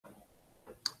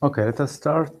Okay, let us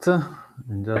start.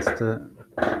 And just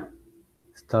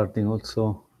starting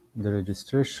also the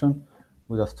registration.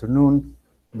 Good afternoon.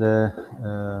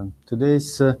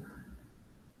 Today's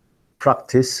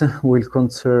practice will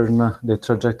concern the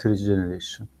trajectory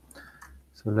generation.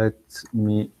 So let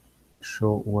me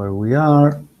show where we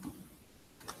are.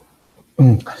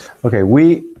 Okay,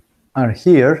 we are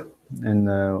here, and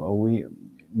we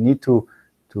need to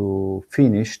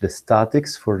finish the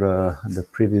statics for the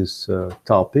previous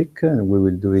topic, and we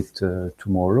will do it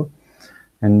tomorrow.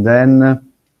 And then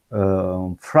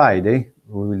Friday,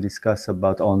 we will discuss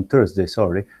about, on Thursday,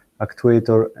 sorry,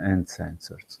 actuator and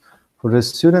sensors. For the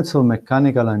students of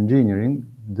mechanical engineering,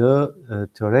 the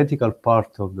theoretical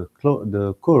part of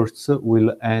the course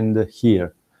will end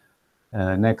here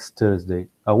next Thursday.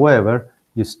 However,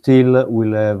 you still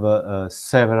will have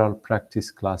several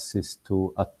practice classes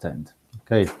to attend.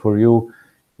 Okay, for you,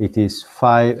 it is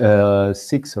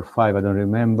 6 or 5, I don't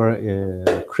remember,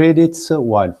 credits,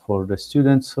 while for the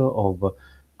students of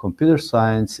computer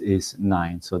science is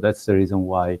 9. So that's the reason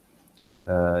why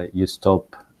you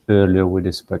stop earlier with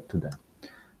respect to them.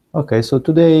 Okay, so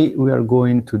today we are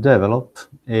going to develop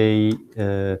a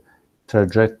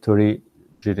trajectory,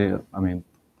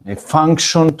 a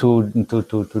function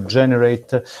to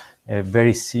generate a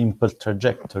very simple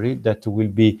trajectory that will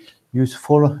be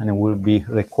useful and will be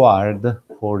required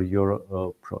for your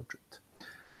project.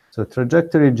 So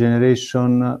trajectory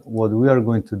generation, what we are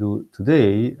going to do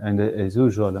today, and as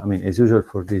usual, as usual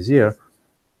for this year,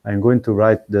 I'm going to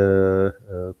write the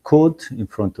code in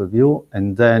front of you,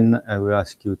 and then I will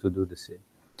ask you to do the same.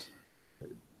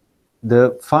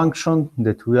 The function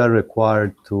that we are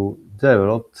required to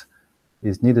develop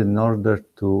is needed in order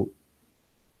to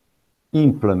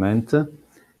implement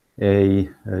a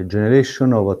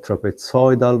generation of a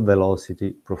trapezoidal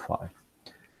velocity profile.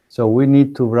 So we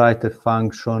need to write a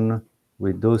function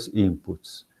with those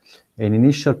inputs. An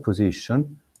initial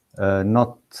position,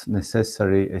 not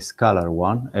necessarily a scalar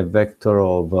one, a vector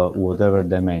of whatever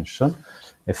dimension,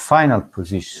 a final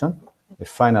position, a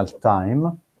final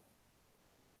time,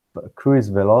 cruise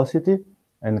velocity,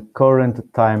 and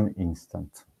current time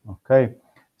instant. Okay,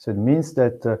 so it means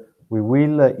that we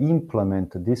will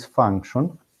implement this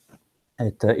function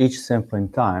at each sampling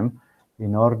time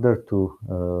in order to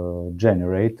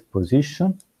generate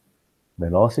position,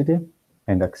 velocity,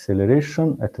 and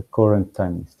acceleration at the current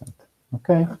time instant.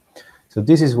 Okay, so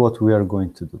this is what we are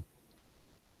going to do.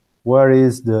 Where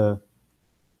are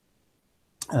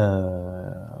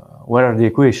the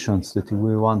equations that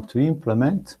we want to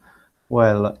implement?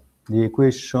 Well, the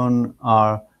equations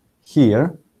are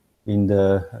here in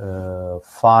the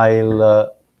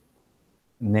file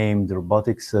named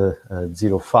robotics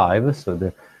 05, so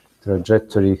the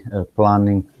trajectory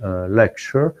planning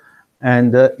lecture.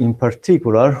 And in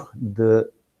particular, the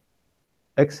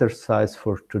exercise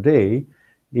for today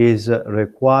is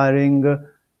requiring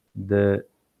the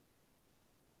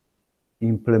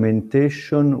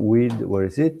implementation with, where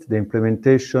is it? The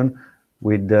implementation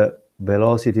with the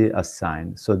velocity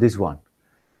assigned. So this one,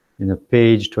 in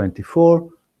page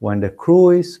 24, when the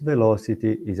cruise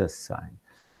velocity is assigned.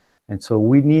 And so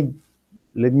we need,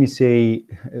 let me say,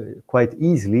 quite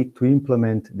easily to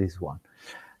implement this one.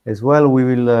 As well, we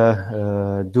will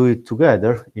do it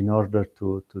together in order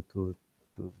to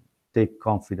take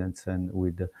confidence and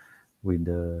with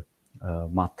the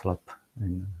Matlab.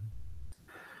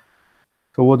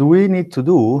 So what we need to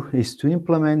do is to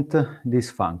implement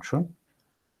this function.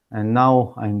 And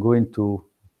now I'm going to,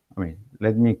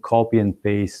 let me copy and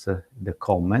paste the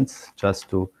comments just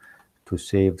to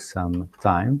save some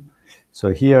time.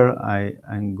 So here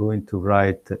I'm going to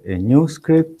write a new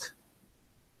script.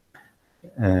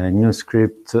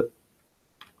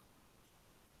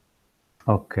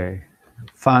 Okay,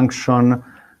 function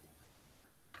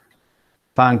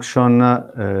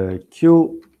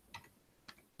q,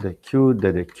 the q,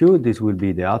 this will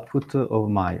be the output of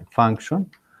my function.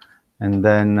 And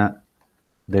then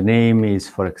the name is,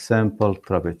 for example,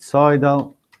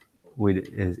 trapezoidal, with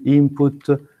as input,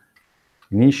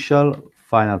 initial,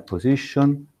 final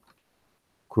position,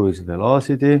 cruise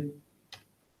velocity,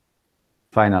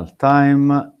 final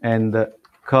time, and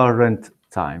current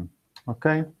time.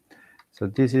 Okay, so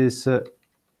this is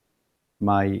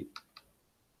my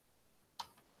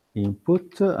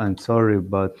input. I'm sorry,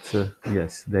 but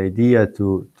yes, the idea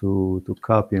to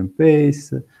copy and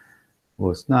paste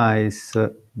was nice,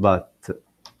 but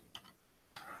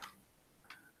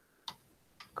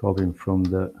copying from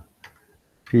the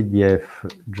PDF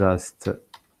just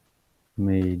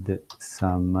made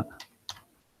some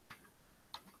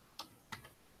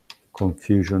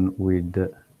confusion with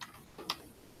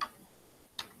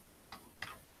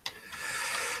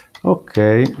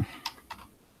Okay.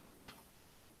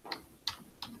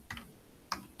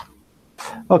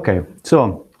 Okay,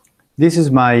 so this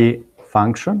is my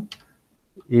function.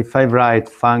 If I write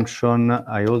function,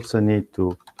 I also need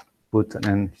to put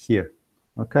an here,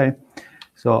 okay?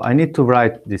 So I need to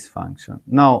write this function.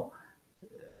 Now,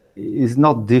 it's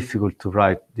not difficult to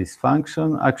write this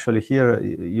function. Actually, here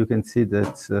you can see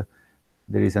that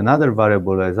there is another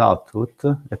variable as output,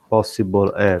 a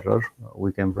possible error.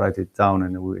 We can write it down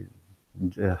and we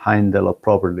handle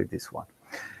properly this one.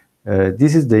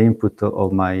 This is the input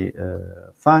of my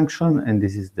function, and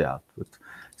this is the output.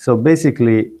 So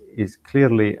basically, it's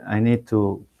clearly I need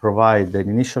to provide the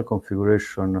initial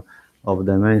configuration of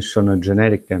dimension, a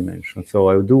generic dimension. So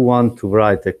I do want to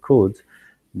write a code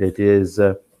that is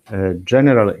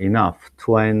general enough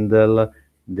to handle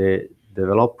the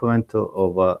development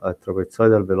of a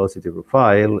trapezoidal velocity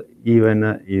profile,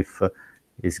 even if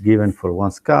is given for one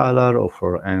scalar or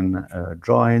for n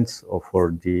joints or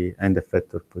for the end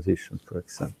effector position, for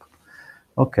example.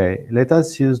 Okay, let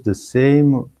us use the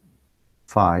same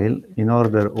file in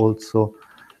order also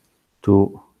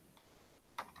to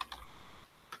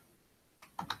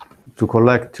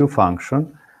collect two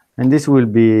functions. And this will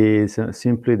be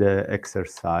simply the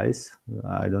exercise.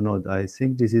 I don't know, I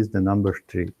think this is the number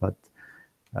 3, but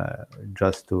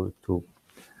just to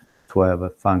have a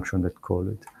function that call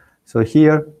it. So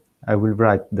here I will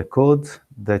write the code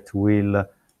that will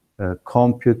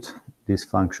compute this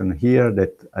function here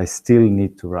that I still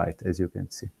need to write, as you can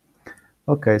see.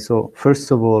 Okay, so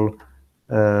first of all,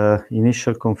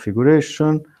 initial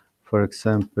configuration, for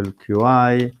example,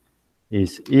 Qi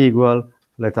is equal.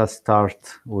 Let us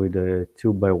start with a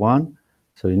 2 by 1.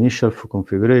 So initial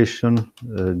configuration,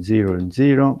 0 and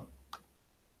 0.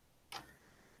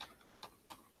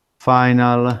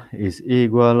 Final is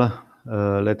equal.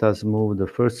 Let us move the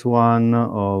first one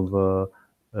of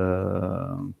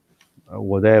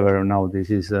whatever. Now this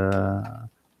is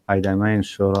high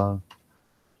dimensional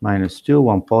 -2,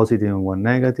 one positive and one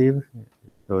negative.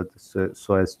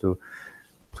 So as to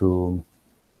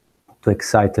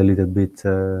excite a little bit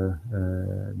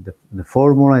the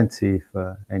formula and see if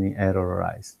any error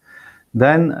arises.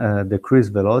 Then the cruise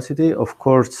velocity. Of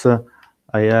course,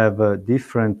 I have a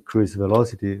different cruise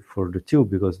velocity for the two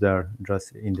because they are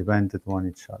just independent one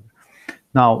each other.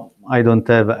 Now, I don't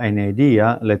have any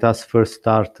idea. Let us first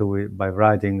start by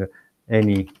writing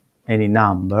any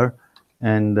number,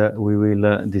 and we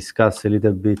will discuss a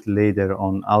little bit later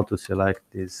on how to select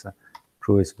this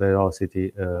cruise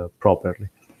velocity properly.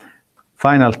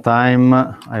 Final time,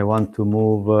 I want to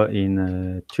move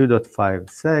in 2.5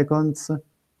 seconds.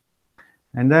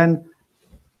 And then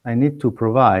I need to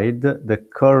provide the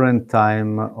current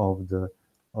time of the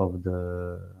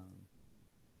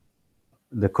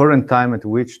current time at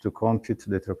which to compute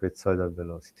the trapezoidal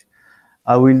velocity.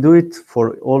 I will do it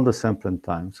for all the sampling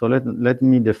time. So let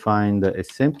me define a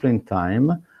sampling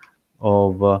time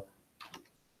of,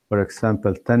 for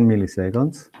example, 10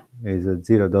 milliseconds is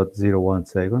 0.01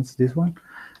 seconds, this one.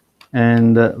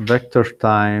 And vector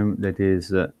time that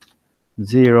is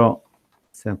 0,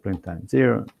 sampling time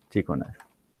 0, t con f.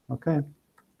 Okay?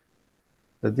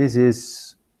 So this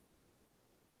is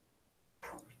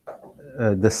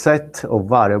the set of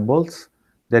variables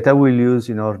that I will use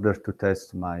in order to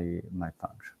test my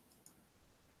function.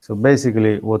 So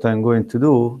basically what I'm going to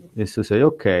do is to say,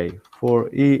 okay, for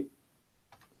e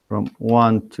from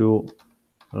 1 to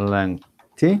length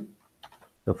t,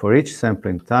 so for each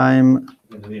sampling time,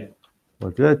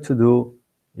 what you have to do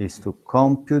is to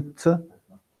compute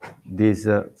this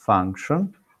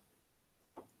function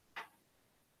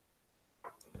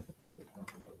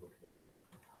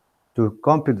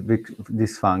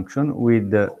this function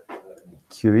with the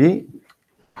QE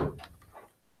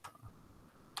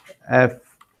f.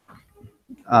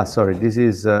 Sorry, this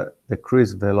is the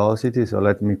cruise velocity, so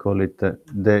let me call it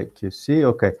the QC.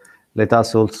 Okay, let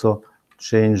us also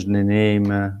change the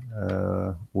name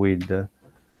with the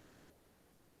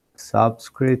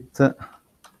subscript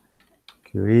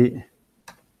QE,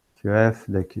 QF,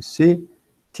 the QC.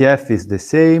 TF is the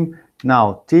same.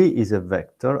 Now, t is a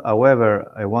vector.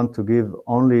 However, I want to give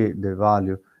only the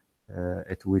value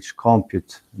at which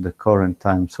compute the current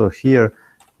time. So here,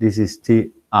 this is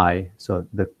ti, so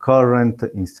the current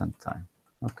instant time.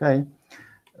 Okay.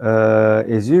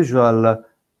 As usual,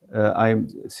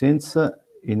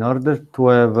 in order to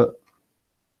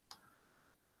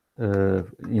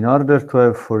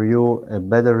have for you a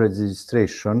better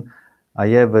registration, I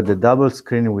have the double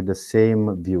screen with the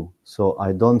same view, so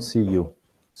I don't see you.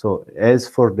 So as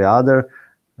for the other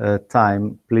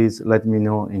time, please let me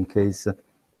know in case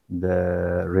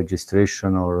the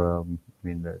registration or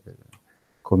the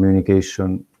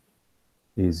communication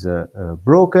is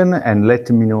broken, and let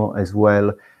me know as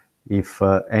well if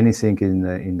anything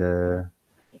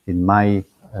in my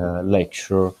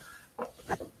lecture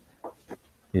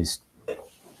is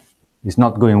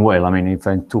not going well. I mean, if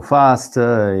I'm too fast,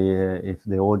 if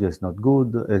the audio is not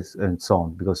good, and so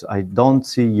on, because I don't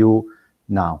see you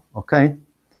now, okay?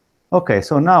 Okay,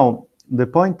 so now the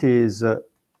point is,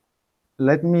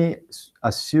 let me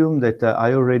assume that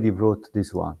I already wrote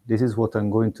this one. This is what I'm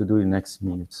going to do in next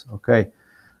minutes, okay?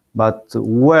 But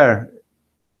where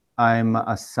I'm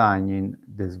assigning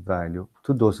this value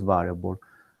to those variables.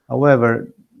 However,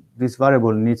 this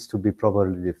variable needs to be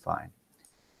properly defined.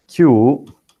 Q,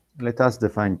 let us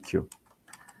define Q.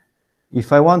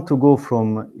 If I want to go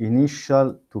from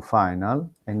initial to final,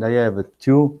 and I have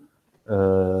 2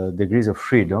 degrees of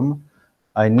freedom,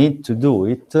 I need to do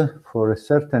it for a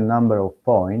certain number of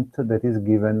points that is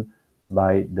given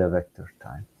by the vector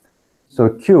time. So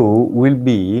Q will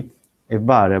be a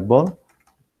variable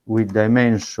with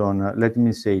dimension, let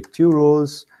me say 2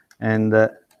 rows and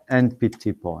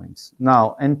NPT points.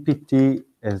 Now, NPT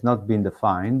has not been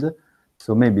defined,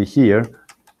 so maybe here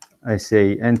I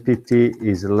say NPT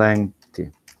is length T.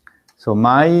 So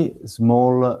my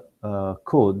small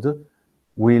code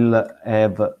will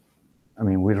have,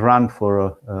 will run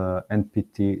for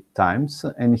NPT times,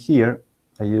 and here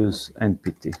I use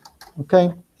NPT,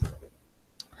 okay?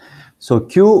 So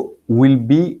Q will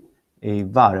be a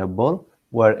variable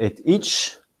where at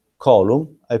each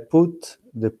column I put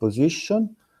the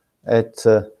position at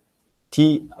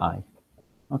Ti,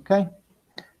 okay?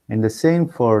 And the same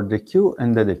for the Q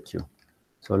and the Q.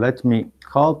 So let me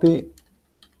copy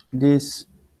this,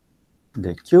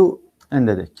 the Q and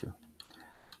the Q.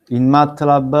 In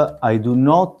Matlab, I do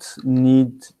not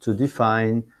need to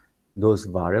define those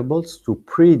variables, to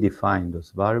predefine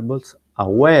those variables.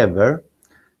 However,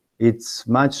 it's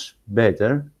much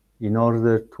better in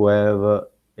order to have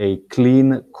a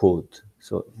clean code.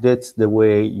 So that's the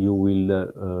way you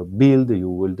will build, you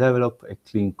will develop a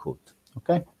clean code,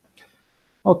 okay?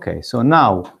 Okay, so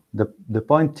now the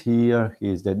point here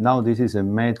is that now this is a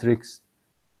matrix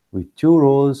with 2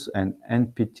 rows and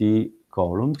NPT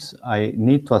columns. I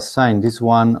need to assign this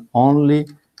one only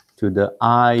to the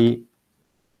I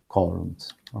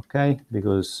columns, okay?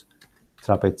 Because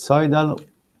trapezoidal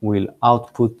will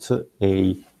output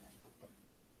a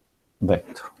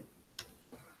vector.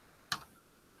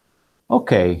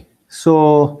 Okay,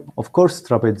 so of course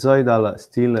trapezoidal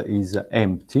still is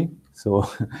empty, so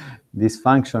this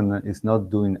function is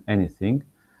not doing anything.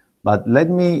 But let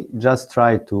me just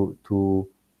try to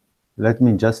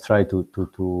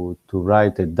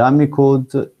write a dummy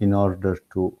code in order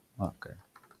to, okay.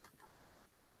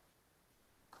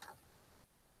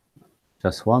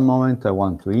 Just one moment, I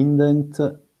want to indent.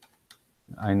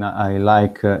 I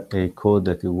like a code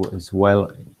that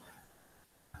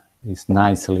is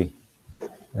nicely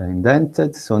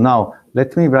indented. So now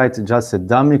let me write just a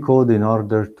dummy code in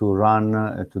order to run,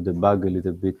 to debug a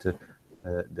little bit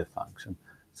the function.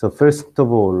 So first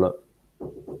of all,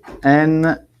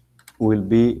 n will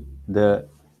be the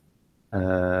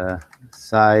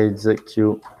size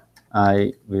qi,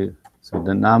 so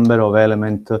the number of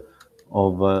elements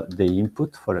of the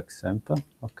input, for example,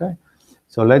 okay?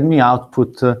 So let me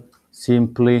output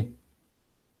simply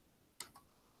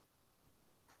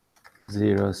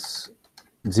zeros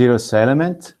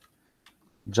element,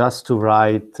 just to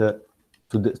write,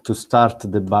 to start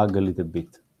the bug a little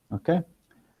bit, okay?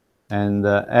 And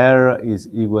error is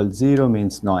equal 0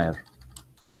 means no error.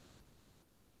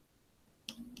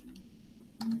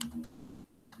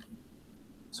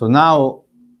 So now,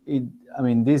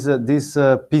 this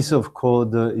piece of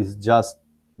code is just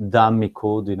dummy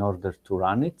code in order to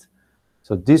run it.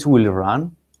 So this will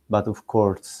run, but of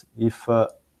course, if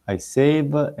I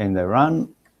save and I run,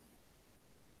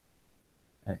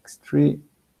 X3,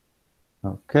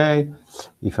 okay.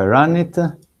 If I run it,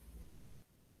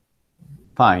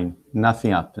 fine,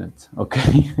 nothing happened,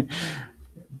 okay.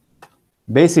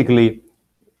 Basically,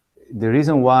 the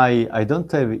reason why I don't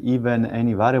have even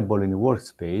any variable in the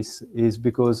workspace is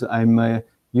because I'm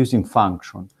using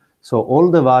function. So all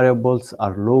the variables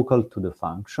are local to the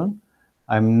function.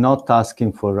 I'm not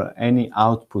asking for any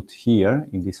output here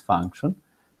in this function.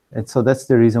 And so that's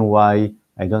the reason why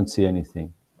I don't see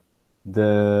anything.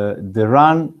 The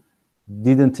run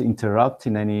didn't interrupt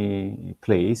in any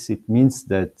place. It means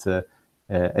that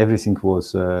everything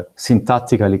was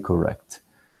syntactically correct.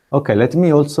 Okay, let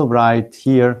me also write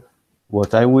here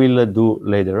what I will do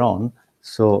later on.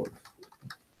 So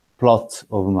plot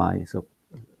of my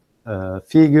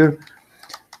figure.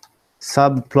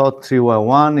 Subplot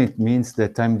 3y1, it means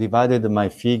that I'm divided my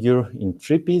figure in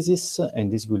 3 pieces,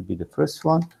 and this will be the first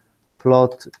one.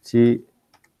 Plot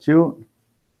TQ,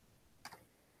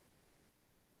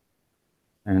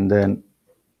 and then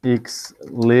X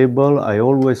label. I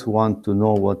always want to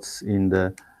know what's in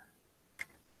the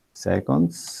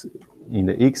seconds, in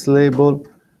the X label,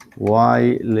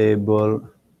 Y label.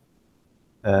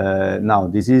 Now,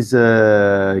 this is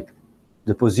the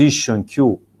position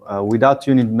Q without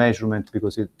unit measurement,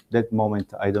 because at that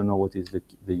moment I don't know what is the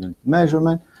unit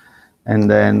measurement. And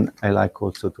then I like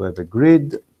also to have a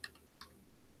grid.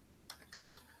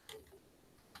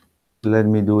 Let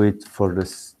me do it for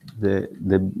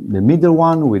the middle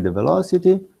one with the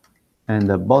velocity, and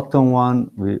the bottom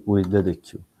one with the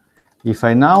DQ. If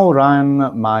I now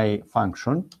run my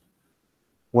function,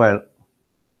 well,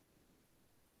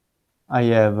 I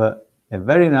have a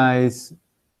very nice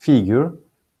figure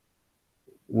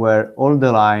where all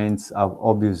the lines are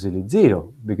obviously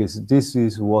 0, because this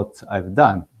is what I've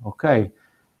done, okay?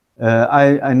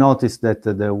 I noticed that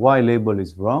the Y label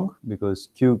is wrong, because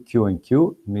Q, Q, and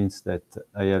Q means that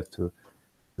I have to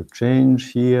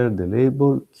change here the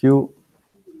label, Q,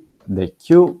 the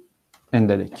Q, and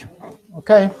then the Q,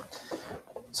 okay?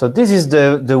 So this is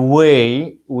the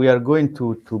way we are going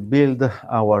to build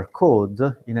our code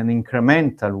in an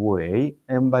incremental way,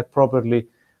 and by properly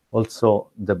also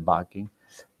debugging.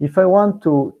 If I want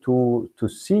to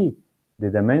see the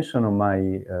dimension of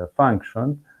my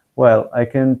function, well, I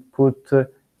can put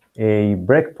a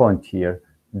breakpoint here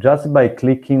just by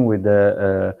clicking with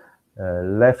the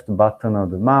left button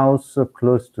of the mouse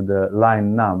close to the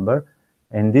line number,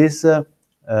 and this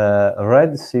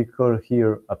red circle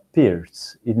here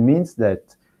appears. It means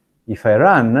that if I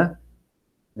run,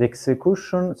 the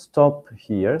execution stops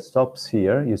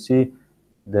here. You see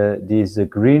this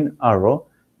green arrow,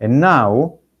 and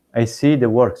now I see the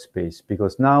workspace,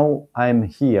 because now I'm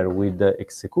here with the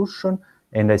execution,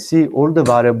 and I see all the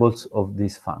variables of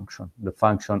this function, the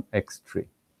function x3,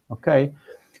 okay?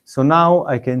 So now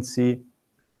I can see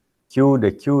Q,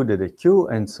 the Q, the Q,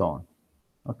 and so on,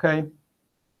 okay?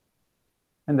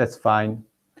 And that's fine.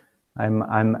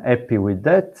 I'm happy with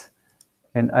that,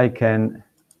 and I can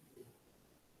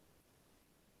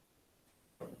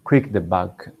quick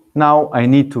debug. Now I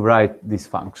need to write this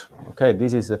function, okay?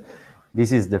 This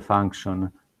is the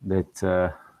function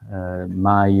that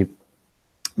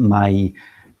my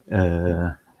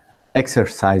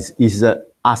exercise is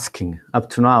asking. Up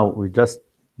to now, we just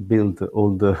built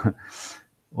all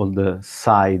the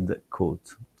side code.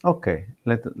 Okay,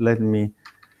 let me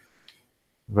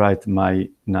write my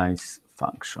nice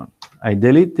function. I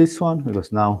delete this one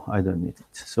because now I don't need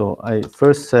it. So I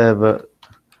first have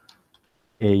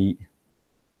a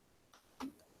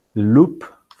loop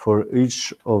for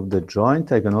each of the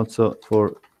joint. I can also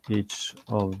for each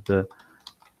of the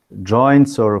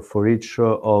joints, or for each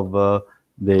of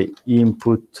the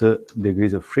input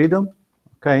degrees of freedom.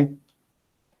 Okay.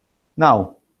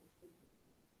 Now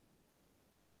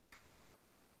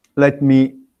let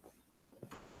me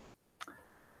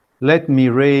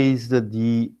raise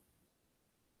the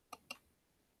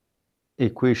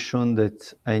equation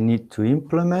that I need to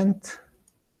implement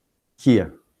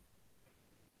here.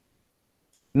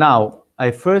 Now,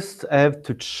 I first have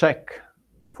to check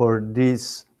for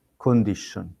this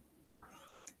condition.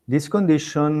 This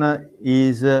condition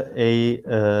is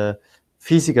a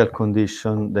physical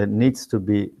condition that needs to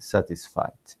be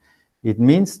satisfied. It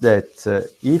means that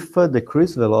if the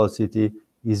cruise velocity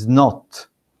is not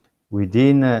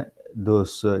within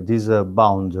this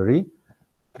boundary,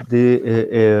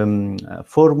 the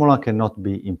formula cannot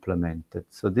be implemented.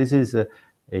 So this is a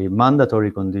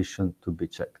mandatory condition to be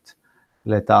checked.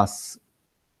 Let us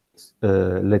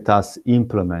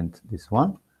implement this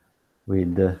one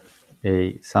with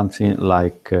something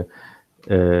like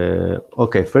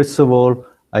okay, first of all,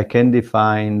 I can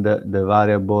define the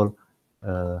variable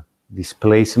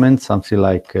displacement, something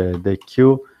like the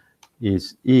Q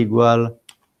is equal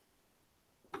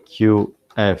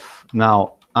QF.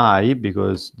 Now I,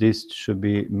 because this should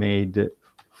be made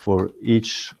for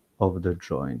each of the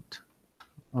joint.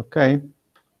 Okay.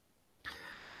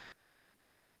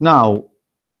 Now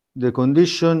the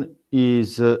condition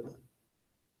is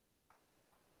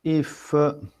if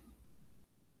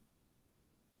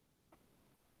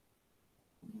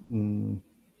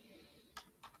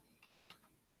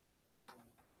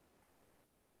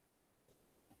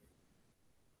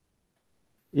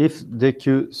if the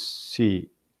QC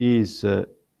is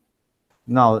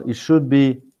now it should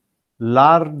be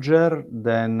larger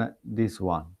than this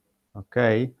one,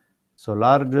 okay? So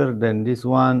larger than this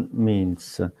one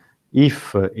means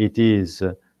if it is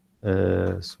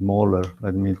smaller.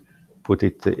 Let me put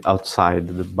it outside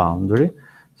the boundary.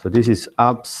 So this is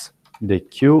abs the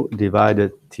Q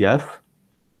divided TF.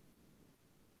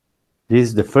 This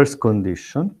is the first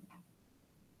condition.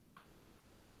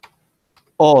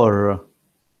 Or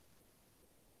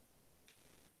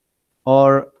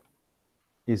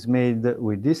is made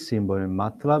with this symbol in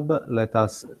Matlab. Let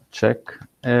us check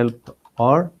help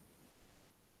or.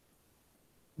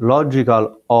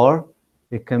 Logical or,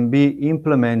 it can be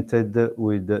implemented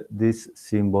with this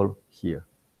symbol here.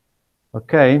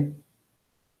 Okay?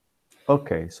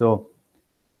 Okay, so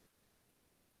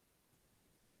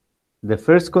the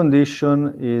first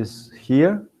condition is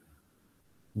here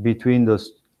between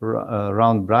those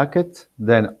round brackets,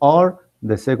 then or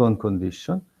the second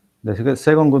condition. The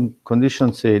second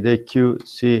condition say the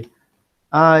QCI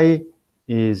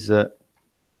is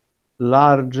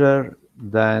larger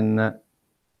than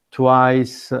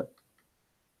twice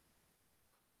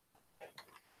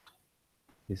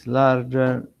is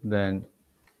larger than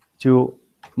 2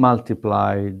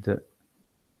 multiplied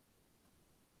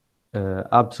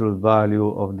absolute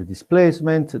value of the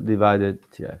displacement divided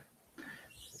TF.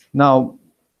 Now,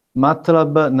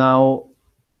 Matlab now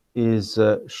is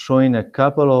showing a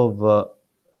couple of,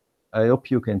 I hope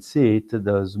you can see it,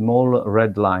 the small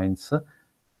red lines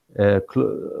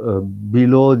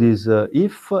below this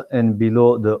if and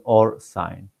below the or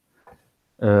sign.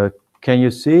 Can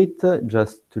you see it?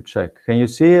 Just to check. Can you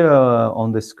see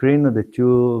on the screen the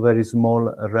two very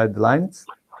small red lines?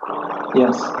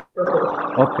 Yes.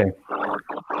 Okay.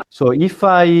 So if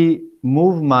I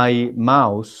move my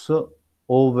mouse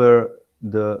over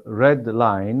the red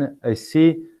line, I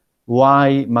see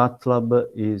why Matlab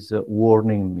is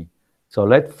warning me. So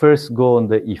let's first go on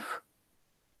the if.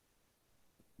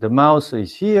 The mouse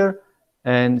is here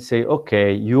and say,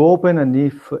 okay, you open an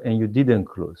if and you didn't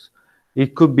close.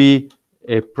 It could be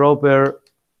a proper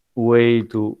way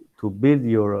to build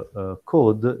your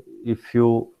code if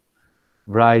you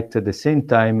write at the same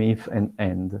time if and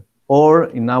end. Or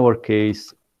in our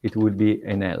case, it will be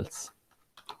an else.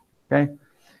 Okay?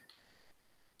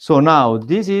 So now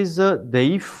this is the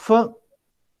if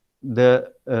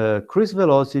the cruise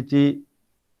velocity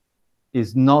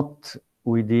is not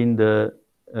within the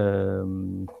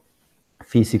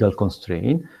physical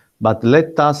constraint, but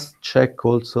let us check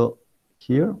also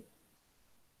here.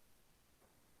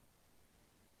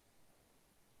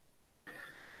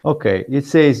 Okay, it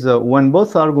says when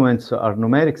both arguments are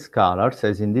numeric scalars,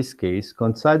 as in this case,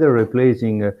 consider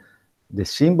replacing the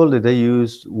symbol that I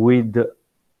used with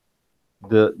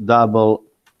the double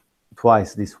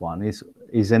twice this one.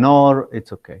 Is an or,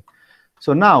 it's okay.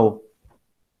 So now,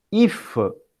 if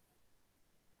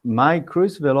my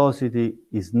cruise velocity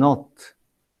is not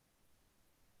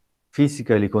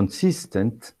physically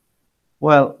consistent,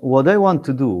 well, what I want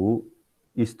to do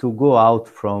is to go out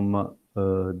from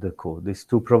the code, is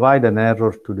to provide an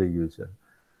error to the user.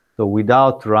 So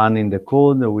without running the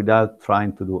code, without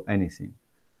trying to do anything.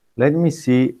 Let me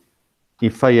see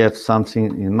if I have something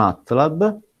in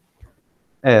Matlab.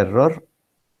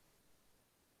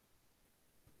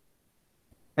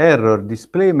 Error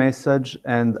display message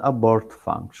and abort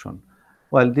function.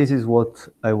 Well, this is what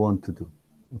I want to do.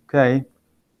 Okay,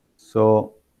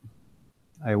 so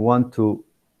I want to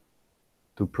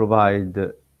provide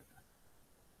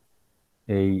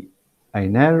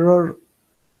an error.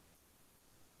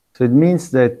 So it means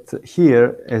that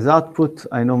here as output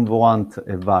I don't want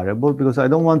a variable because I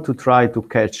don't want to try to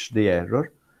catch the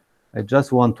error. I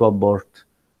just want to abort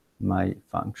my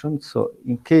function. So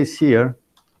in case here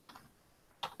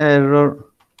error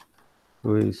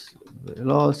with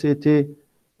velocity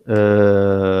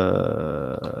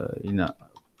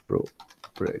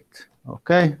inappropriate.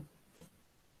 Okay.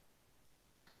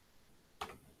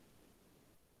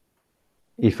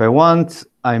 If I want,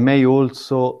 I may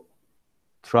also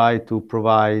try to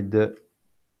provide the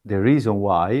reason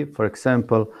why. For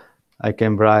example, I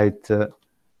can write the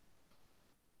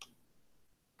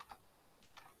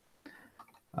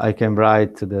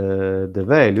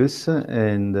values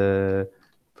and,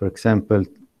 for example,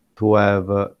 to have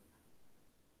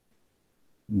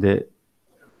the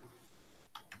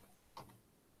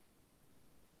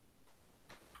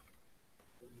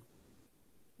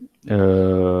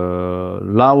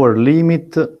lower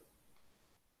limit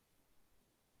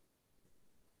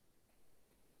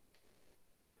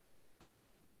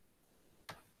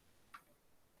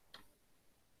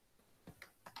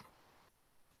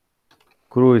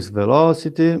cruise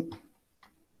velocity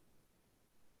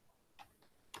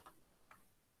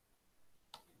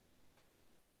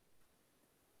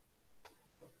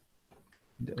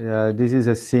this is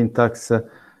a syntax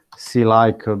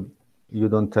C-like you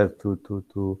don't have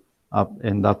to up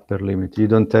and upper limit. You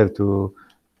don't have to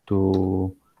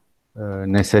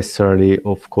necessarily,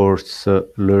 of course,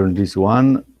 learn this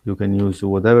one. You can use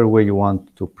whatever way you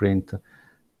want to print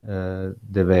the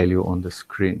value on the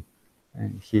screen.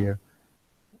 And here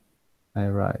I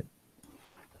write.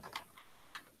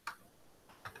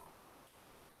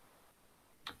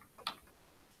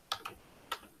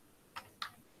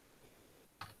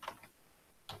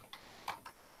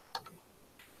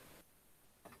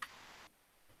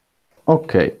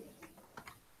 Okay.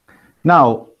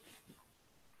 Now,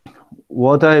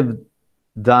 what I've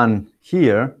done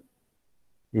here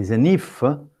is an if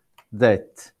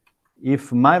that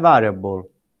if my variable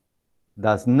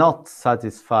does not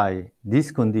satisfy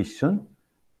this condition,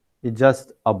 it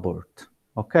just abort.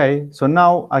 Okay, so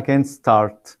now I can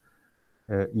start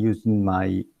using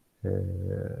my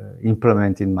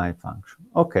implementing my function.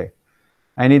 Okay,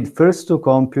 I need first to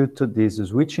compute this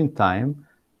switching time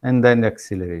and then the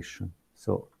acceleration.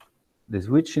 So the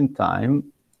switching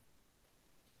time.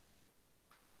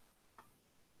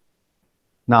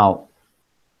 Now,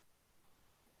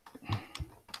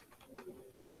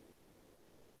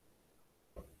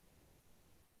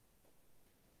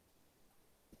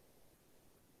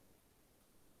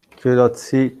 Q dot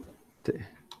C,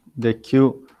 the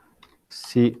Q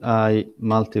Ci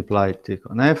multiplied T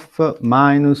on F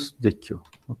minus the Q,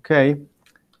 okay?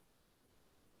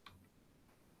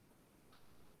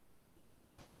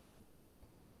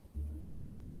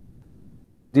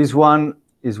 This one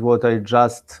is what I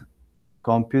just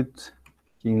compute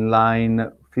in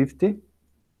line 50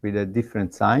 with a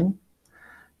different sign.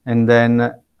 And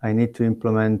then I need to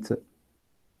implement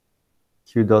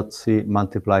Q dot C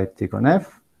multiplied T on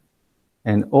F.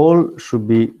 And all should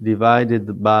be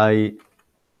divided by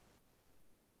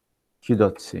Q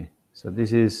dot C. So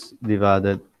this is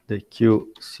divided the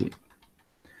QC.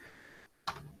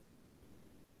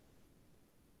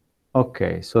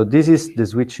 Okay, so this is the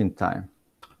switching time.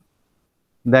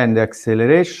 Then the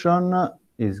acceleration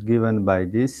is given by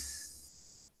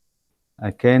this. I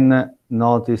can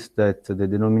notice that the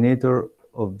denominator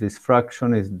of this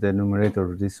fraction is the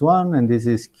numerator of this one, and this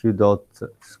is Q dot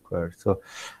squared. So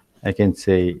I can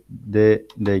say the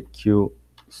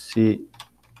QC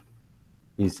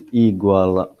is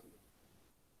equal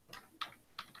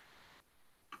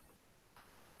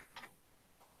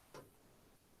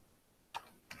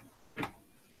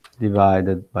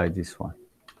divided by this one.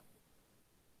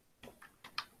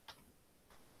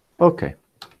 Okay.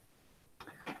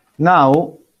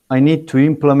 Now I need to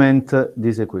implement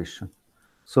this equation.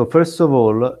 So first of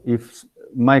all, if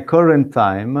my current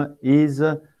time is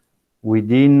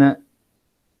within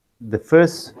the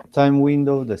first time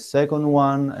window, the second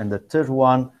one, and the third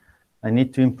one, I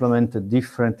need to implement a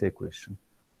different equation.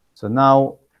 So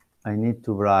now I need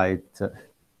to write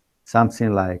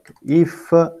something like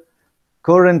if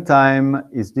current time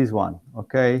is this one,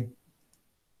 okay,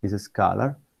 is a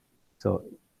scalar. So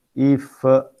if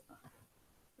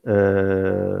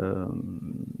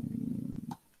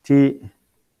T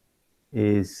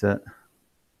is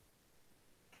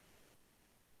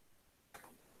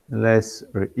less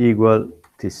or equal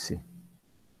Tc.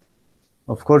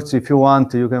 Of course, if you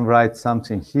want, you can write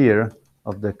something here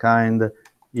of the kind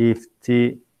if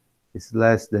T is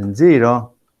less than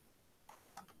 0,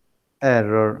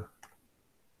 error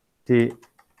T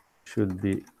should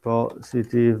be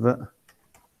positive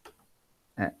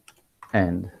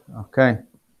end, okay?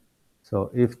 So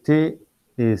if T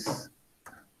is,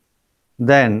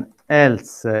 then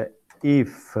else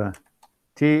if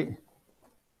T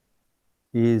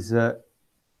is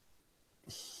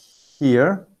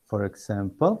here, for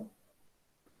example,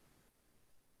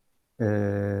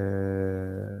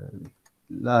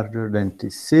 larger than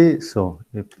Tc, so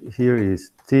if here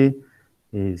is T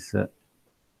is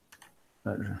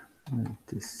larger than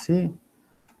Tc,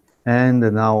 and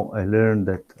now I learned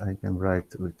that I can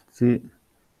write with T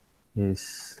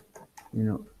is,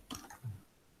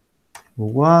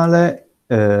 uguale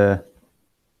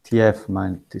Tf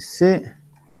minus Tc,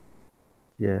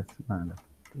 Tf minus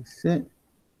Tc,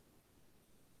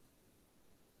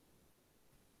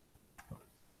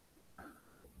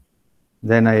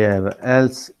 then I have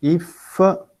else if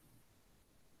I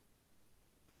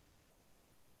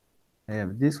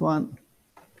have this one,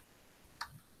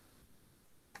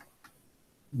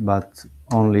 but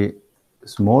only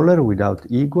smaller without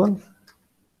equal.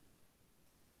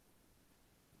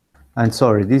 And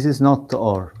sorry, this is not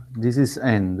or, this is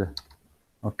and,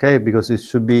 okay, because it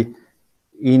should be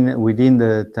within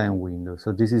the time window.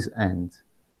 So this is and.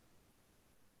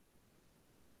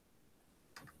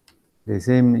 The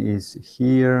same is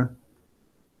here.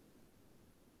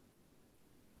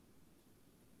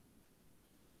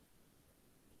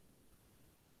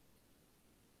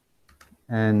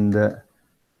 and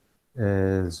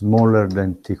smaller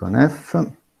than t con f.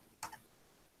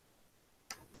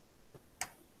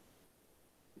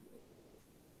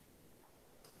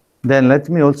 Then let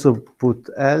me also put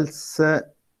else,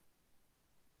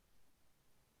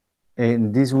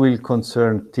 and this will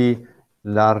concern t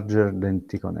larger than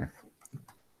t con f.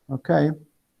 Okay?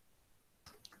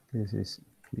 This is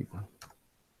equal.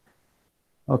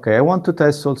 Okay, I want to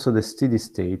test also the steady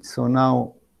state. So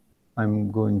now I'm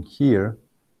going here,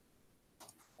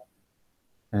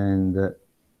 and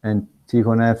t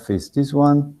con f is this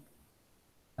one.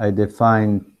 I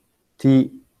define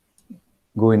t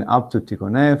going up to t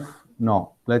con f.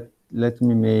 No, let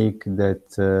me make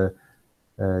that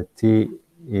t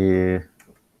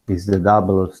is the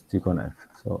double of t con f.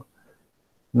 So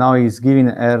now he's giving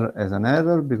r as an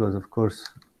error because, of course,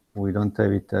 we don't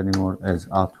have it anymore as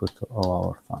output of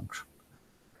our function.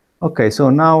 Okay, so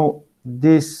now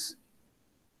this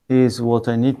is what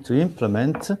I need to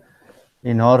implement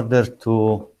in order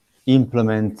to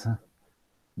implement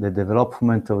the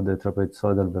development of the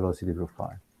trapezoidal velocity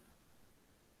profile.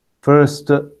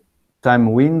 First,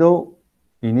 time window,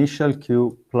 initial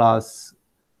q plus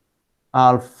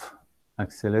half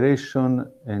acceleration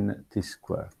and t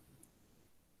squared.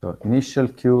 So initial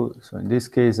q, so in this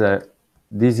case,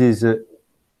 this is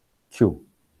q,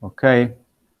 okay?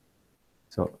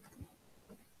 So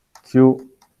q,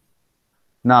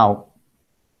 now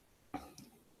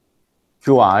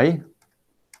qi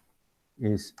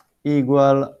is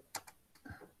equal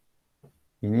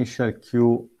initial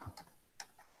q,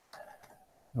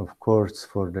 of course,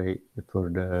 for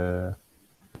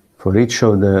each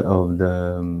of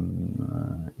the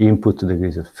input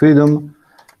degrees of freedom,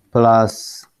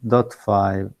 plus dot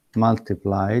 5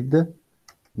 multiplied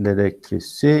the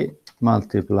qc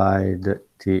multiplied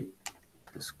t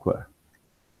squared.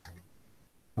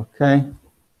 Okay?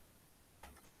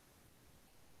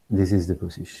 This is the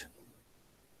position.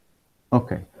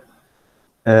 Okay.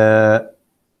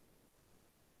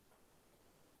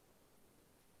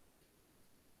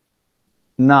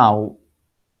 Now,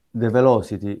 the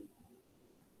velocity,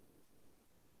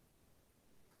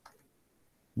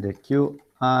 the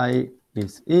qi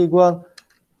is equal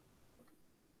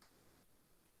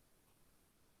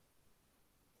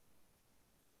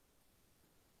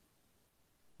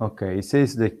okay, it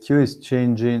says the q is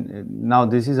changing. Now,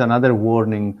 this is another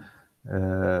warning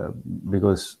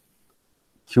because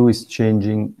q is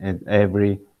changing at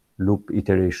every loop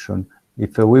iteration.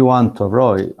 If we want to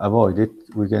avoid it,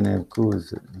 we can have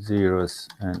q's zeros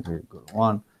and we go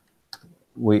 1.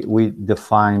 We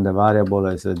define the variable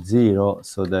as a 0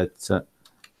 so that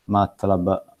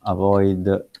Matlab avoid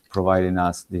providing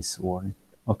us this warning.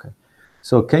 Okay.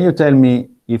 So can you tell me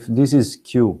if this is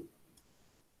q,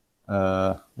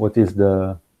 what is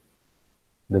the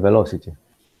velocity?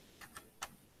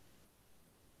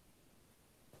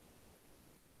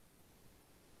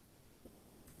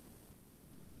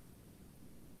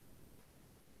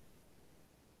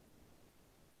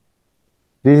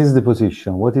 This is the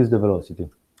position. What is the velocity?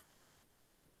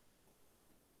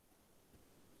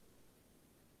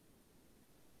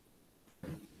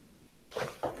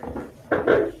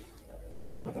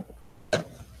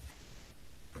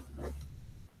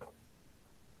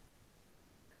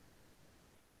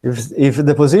 If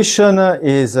the position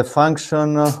is a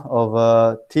function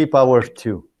of t power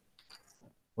 2,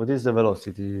 what is the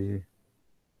velocity?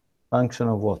 Function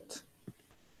of what?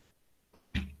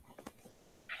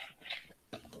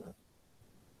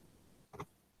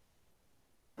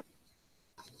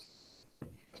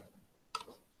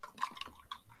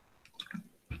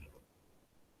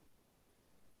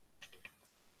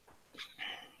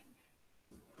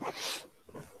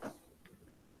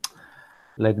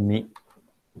 Let me.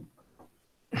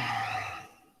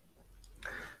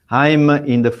 I'm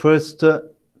in the first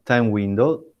time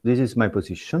window. This is my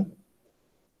position.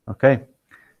 Okay.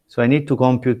 So I need to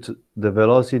compute the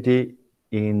velocity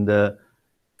in the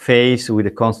phase with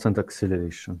a constant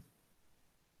acceleration.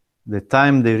 The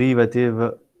time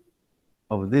derivative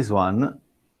of this one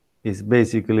is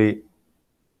basically,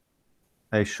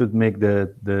 I should make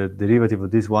the derivative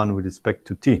of this one with respect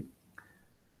to t.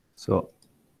 So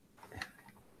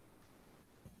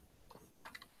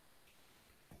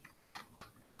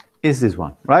is this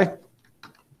one, right?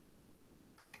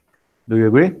 Do you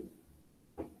agree?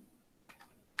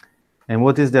 And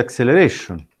what is the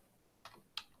acceleration?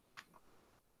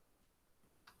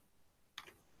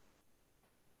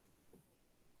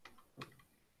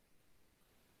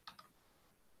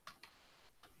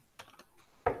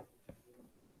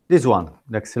 This one,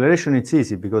 the acceleration, it's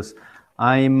easy because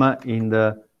I'm in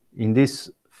this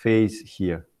phase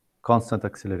here, constant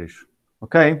acceleration.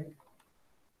 Okay?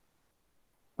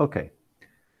 Okay.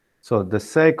 So the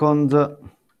second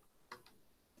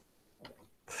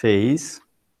phase,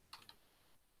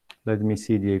 let me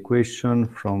see the equation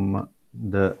from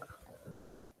the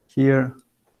here.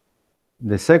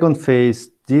 The second phase,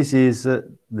 this is the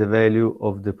value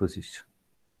of the position.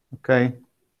 Okay?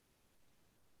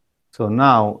 So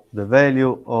now the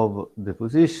value of the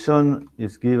position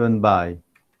is given by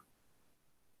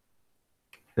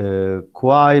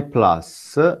qi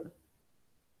plus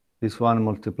this one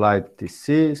multiplied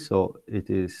tc, so it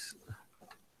is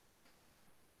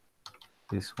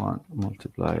this one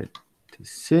multiplied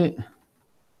tc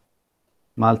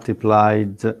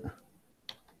multiplied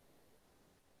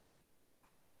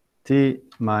t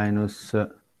minus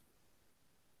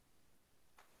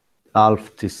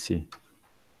half tc.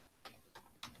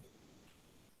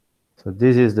 So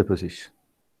this is the position.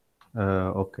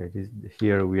 Okay,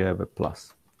 here we have a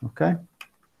plus. Okay,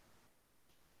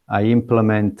 I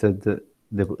implemented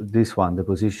this one, the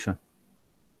position.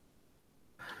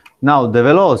 Now the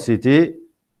velocity,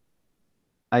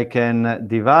 I can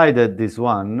divide this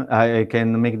one. I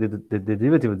can make the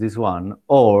derivative of this one,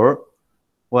 or,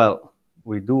 well,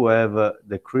 we do have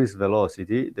the cruise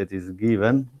velocity that is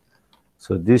given.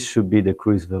 So this should be the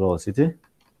cruise velocity.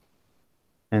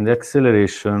 And the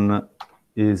acceleration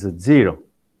is 0.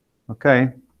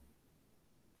 Okay?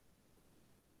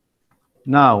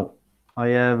 Now I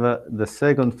have the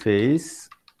second phase.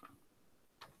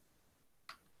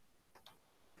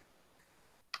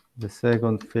 The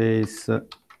second phase,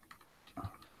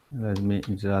 let me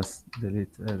just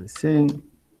delete everything.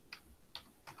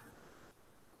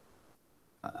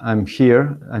 I'm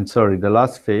here, I'm sorry, the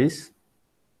last phase.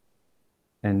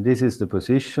 And this is the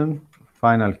position,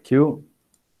 final Q.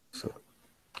 So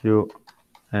Q,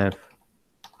 F,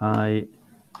 I,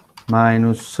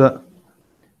 minus,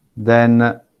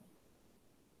 then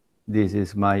this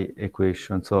is my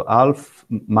equation. So half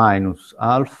minus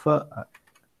half,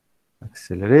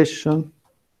 acceleration,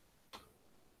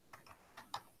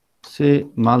 C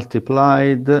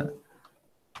multiplied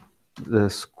the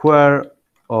square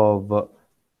of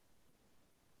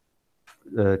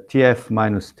TF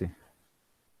minus T.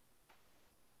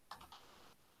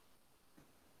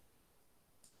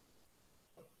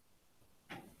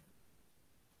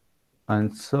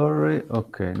 I'm sorry,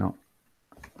 okay, no.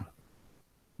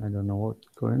 I don't know what's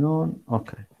going on.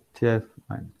 Okay, TF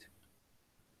minus T.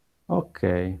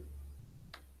 Okay,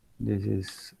 this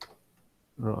is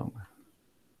wrong.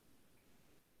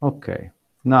 Okay,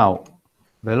 now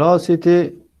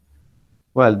velocity,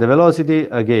 well, the velocity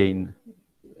again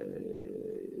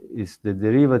is the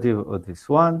derivative of this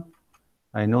one.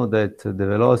 I know that the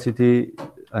velocity,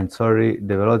 I'm sorry,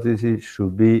 the velocity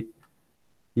should be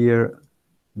here,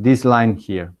 this line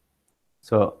here.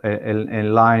 So a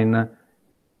line,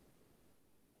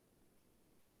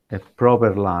 a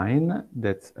proper line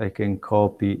that I can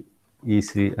copy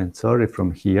easily, I'm sorry,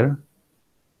 from here.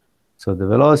 So the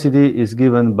velocity is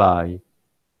given by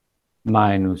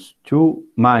minus 2,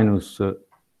 minus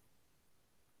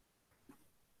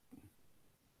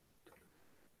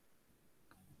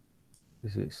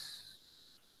this is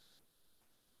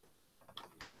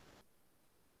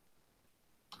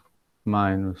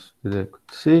minus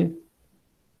C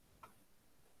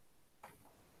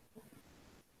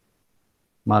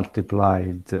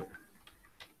multiplied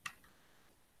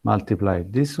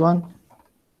this one.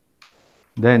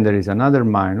 Then there is another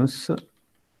minus.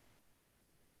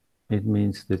 It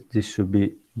means that this should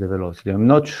be the velocity. I'm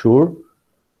not sure.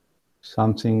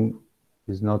 Something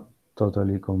is not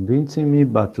totally convincing me,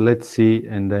 but let's see,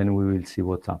 and then we will see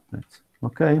what happens.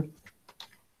 Okay?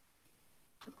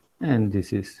 And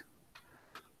this is.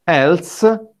 Else,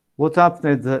 what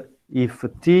happens if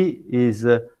t is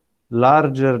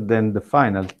larger than the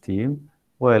final t?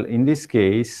 Well, in this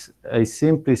case, I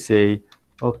simply say,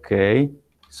 okay,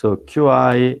 so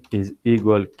qi is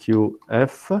equal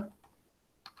qf,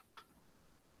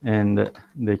 and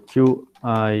the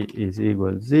qi is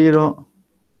equal 0.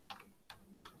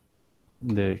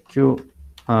 The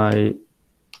qi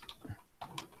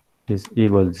is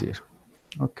equal 0.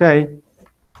 Okay?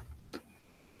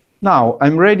 Now,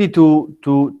 I'm ready to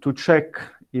check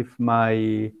if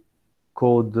my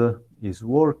code is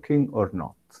working or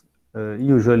not.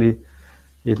 Usually,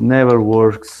 it never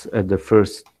works at the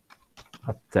first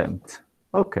attempt.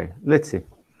 Okay, let's see.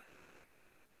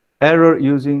 Error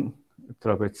using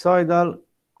trapezoidal,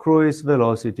 cruise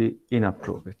velocity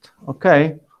inappropriate.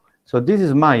 Okay, so this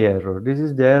is my error. This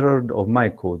is the error of my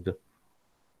code.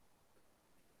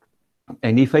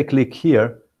 And if I click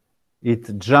here,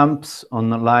 it jumps on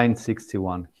line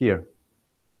 61 here.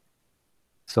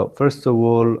 So first of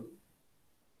all,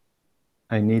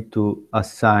 I need to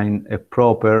assign a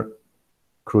proper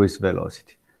cruise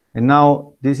velocity. And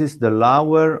now this is the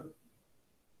lower,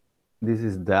 this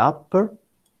is the upper,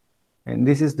 and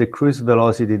this is the cruise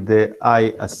velocity that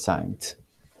I assigned.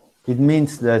 It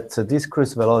means that this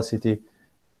cruise velocity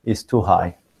is too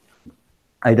high.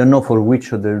 I don't know for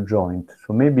which other joint,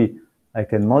 so maybe I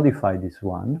can modify this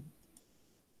one,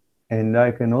 and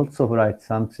I can also write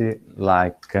something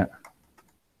like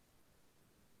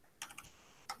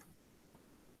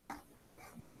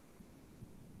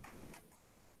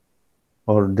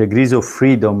or degrees of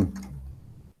freedom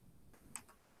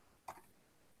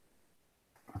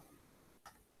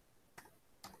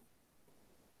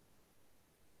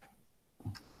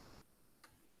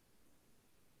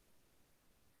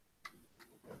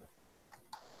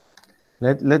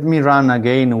Let me run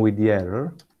again with the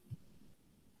error.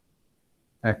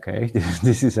 Okay,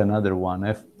 this is another one.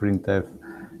 Printf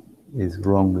is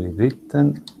wrongly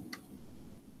written.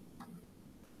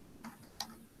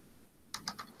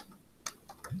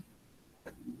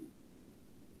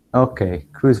 Okay,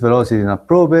 cruise velocity is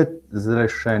inappropriate.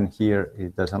 /n here,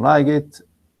 it doesn't like it.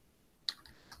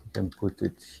 You can put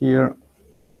it here.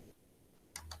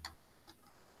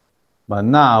 But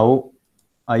now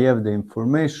I have the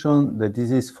information that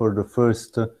this is for the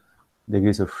first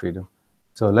degrees of freedom.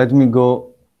 So let me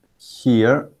go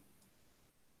here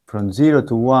from 0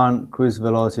 to 1, cruise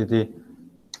velocity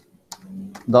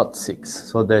 .6,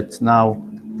 so that now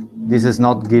this is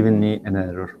not giving me an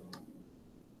error.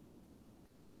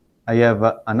 I have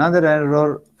another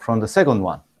error from the second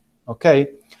one.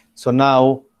 Okay, so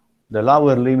now the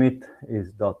lower limit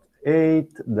is .8,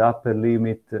 the upper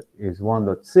limit is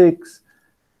 1.6.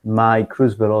 My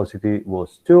cruise velocity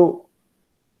was 2,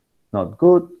 not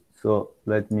good. So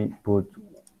let me put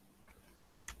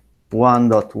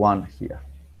 1.1 here.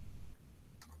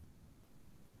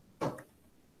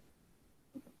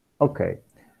 Okay,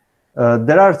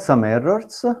 there are some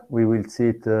errors. We will see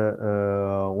it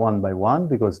one by one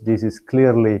because this is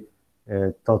clearly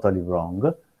totally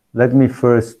wrong. Let me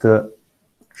first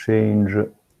change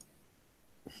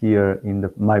here in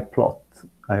my plot.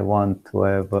 I want to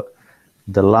have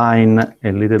the line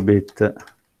a little bit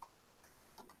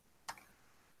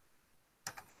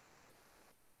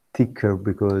thicker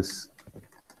because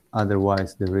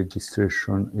otherwise the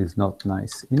registration is not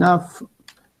nice enough.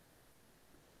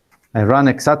 I run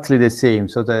exactly the same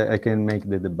so that I can make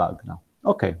the debug now.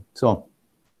 Okay, so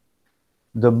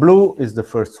the blue is the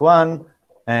first one,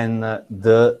 and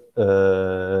the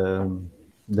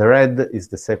red is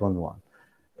the second one.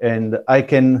 And I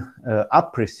can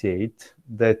appreciate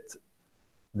that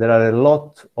there are a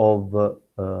lot of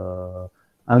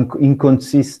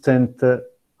inconsistent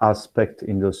aspects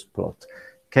in those plots.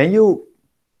 Can you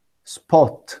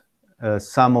spot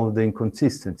some of the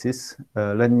inconsistencies?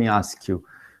 Let me ask you.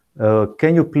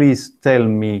 Can you please tell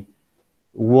me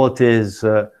what is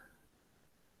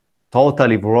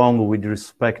totally wrong with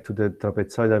respect to the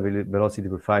trapezoidal velocity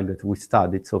profile that we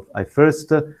studied? So I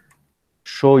first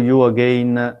show you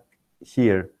again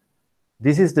here.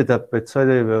 This is the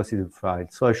trapezoidal velocity profile.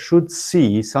 So I should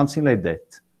see something like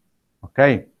that.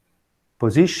 Okay?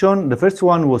 Position, the first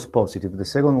one was positive. The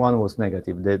second one was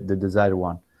negative, the desired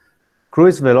one.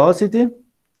 Cruise velocity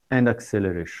and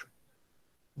acceleration.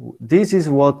 This is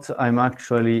what I'm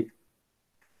actually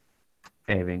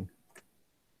having.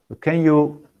 So can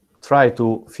you try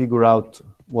to figure out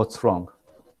what's wrong?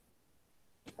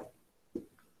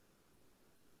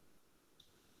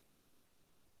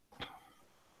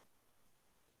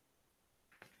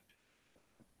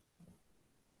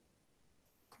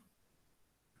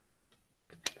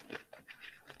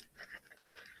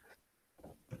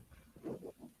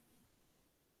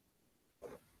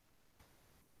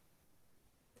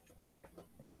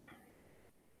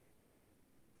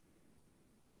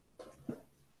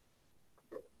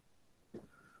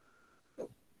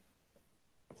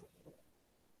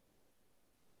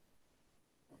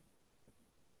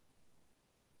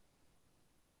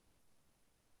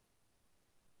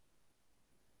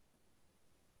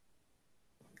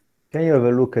 Can you have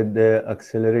a look at the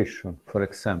acceleration, for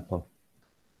example?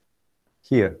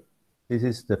 Here, this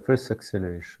is the first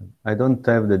acceleration. I don't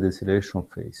have the deceleration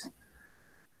phase.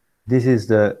 This is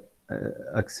the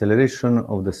acceleration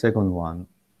of the second one.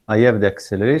 I have the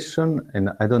acceleration,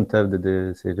 and I don't have the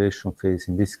deceleration phase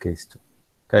in this case too.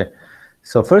 Okay,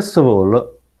 so first of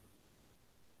all,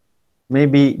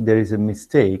 maybe there is a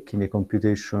mistake in the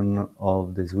computation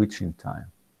of the switching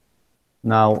time.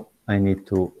 Now I need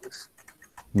to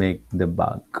make the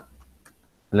bug.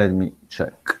 Let me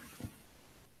check.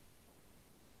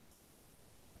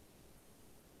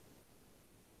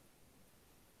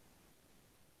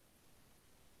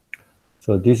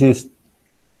 So this is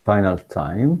final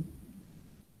time,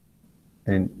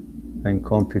 and I'm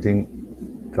computing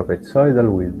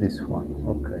trapezoidal with this one.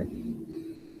 Okay.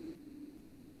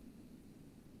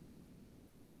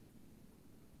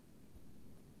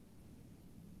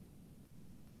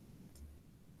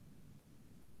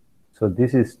 So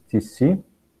this is TC.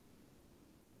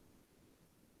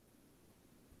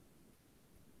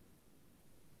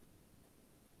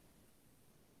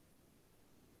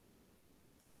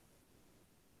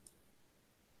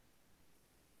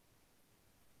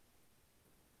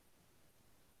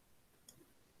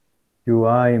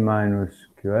 QI minus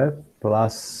QF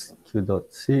plus Q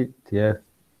dot C, TF,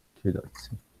 Q dot C.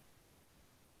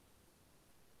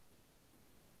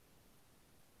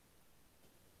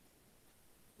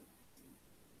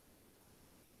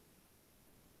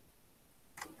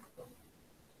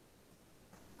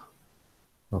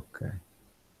 Okay.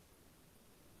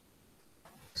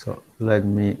 So let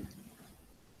me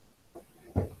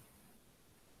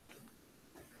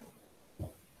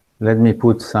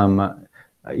put some.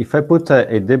 If I put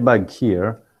a debug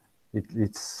here,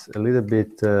 it's a little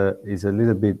bit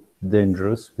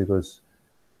dangerous, because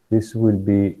this will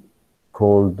be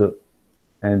called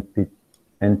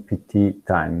NPT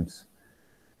times.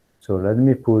 So let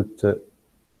me put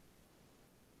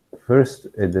first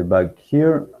a debug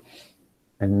here,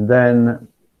 and then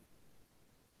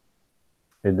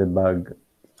a debug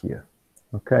here.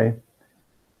 Okay.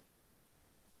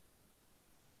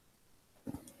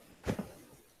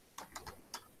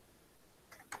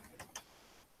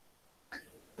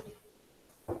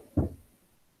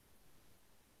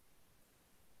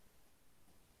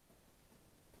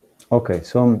 Okay,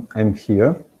 so I'm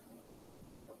here.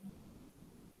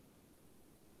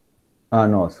 Ah,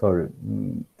 no, sorry.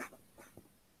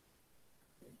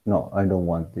 No, I don't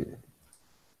want it.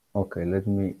 Okay, let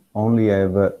me only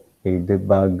have a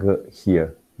debug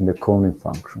here in the calling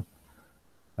function.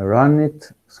 I run it,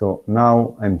 so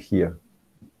now I'm here.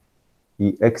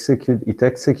 It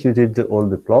executed all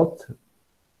the plot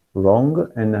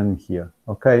wrong, and I'm here.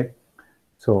 Okay,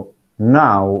 so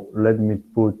now let me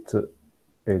put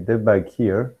a debug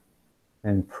here,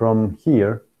 and from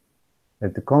here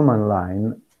at the command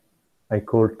line I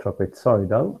call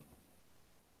trapezoidal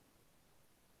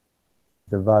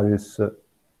the various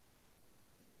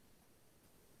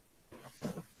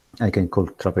I can call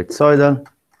trapezoidal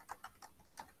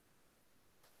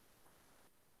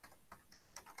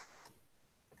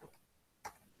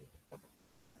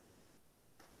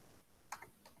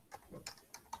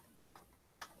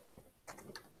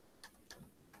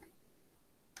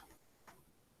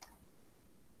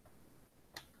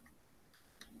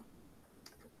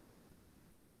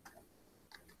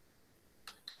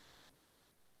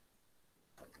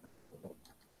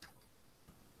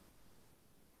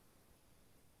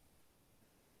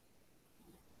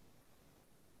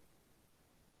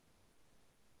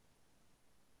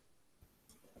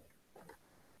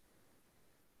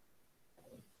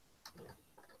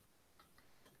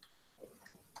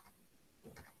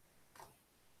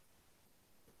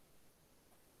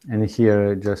and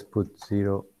here I just put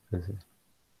 0.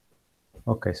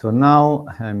 Okay, so now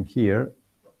I'm here,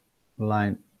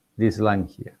 this line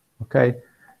here. Okay,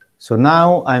 so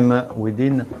now I'm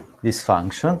within this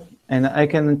function, and I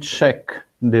can check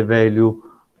the value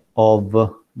of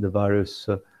the various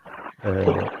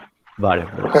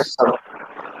variables.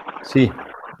 Sì,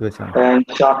 dove siamo? In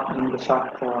the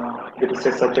chat there is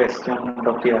a suggestion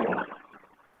of the error.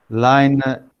 Line,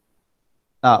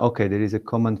 okay, there is a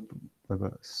comment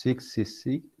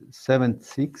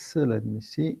 76, let me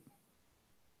see.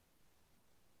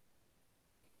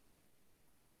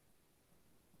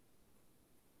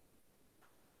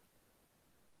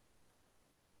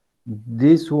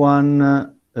 This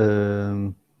one,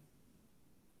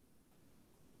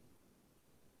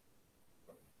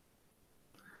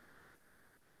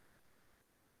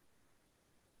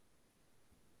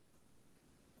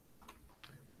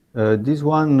 this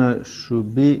one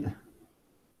should be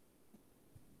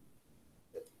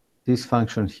this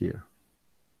function here.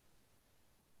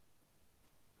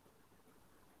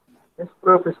 Yes,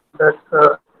 Professor, that's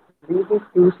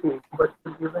DBQC, but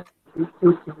given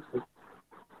DQQC.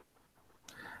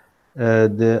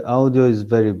 The audio is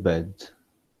very bad.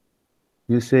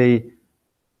 You say,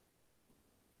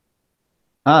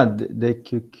 the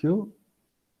QQ?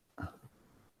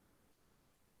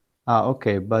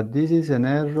 Okay, but this is an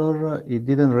error it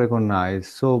didn't recognize.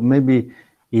 So maybe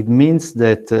it means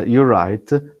that you're right,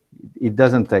 it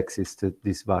doesn't exist,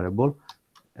 this variable.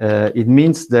 It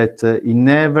means that it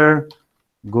never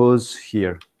goes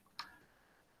here.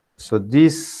 So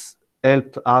this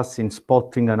helped us in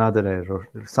spotting another error,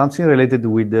 something related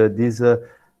with this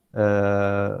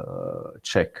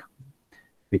check,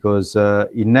 because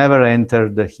it never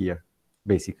entered here,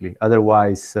 basically.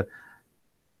 Otherwise,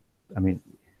 I mean,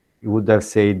 you would have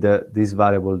said this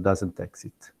variable doesn't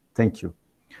exist. Thank you.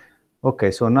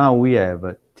 Okay, so now we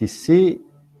have TC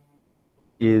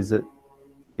is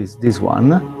this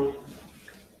one.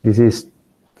 This is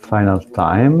final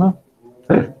time.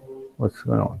 What's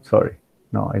going on? Sorry.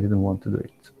 No, I didn't want to do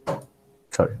it.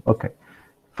 Sorry. Okay.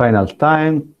 Final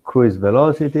time, cruise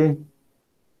velocity.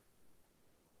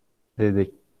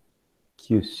 The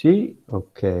QC.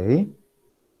 Okay.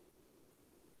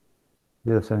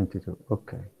 0.72.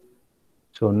 Okay.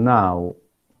 So now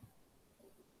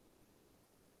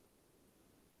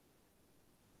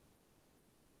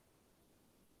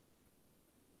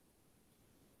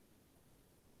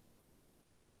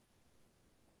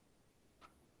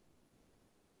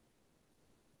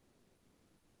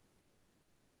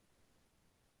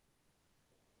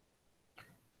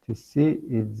TC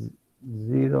is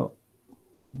 0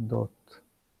 dot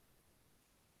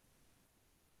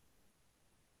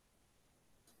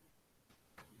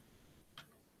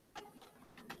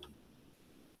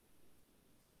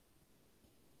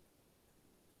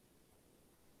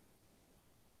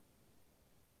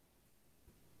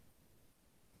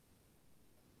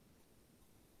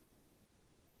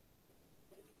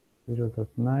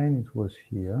 0.9, it was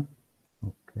here.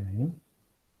 Okay.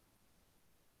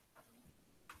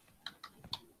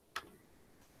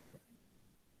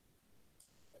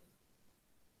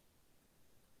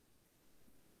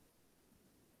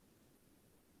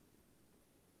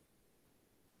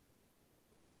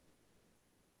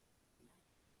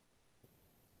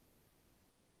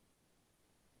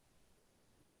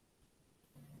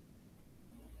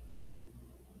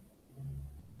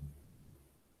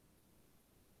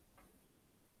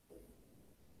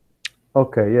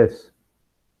 Okay, yes.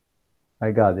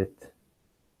 I got it.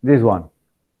 This one.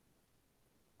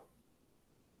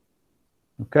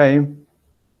 Okay.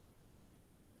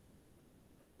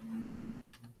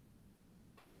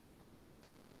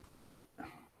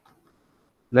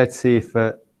 Let's see if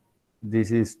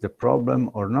this is the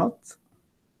problem or not.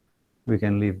 We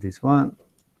can leave this one.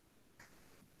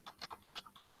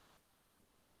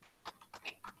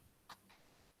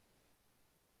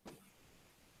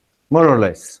 More or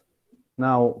less.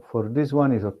 Now, for this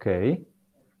one is okay.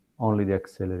 Only the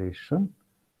acceleration,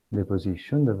 the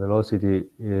position, the velocity.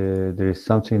 There is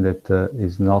something that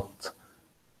is not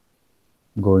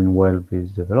going well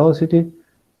with the velocity.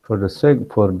 For the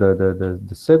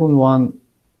second one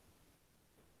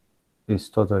is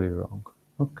totally wrong.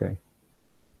 Okay.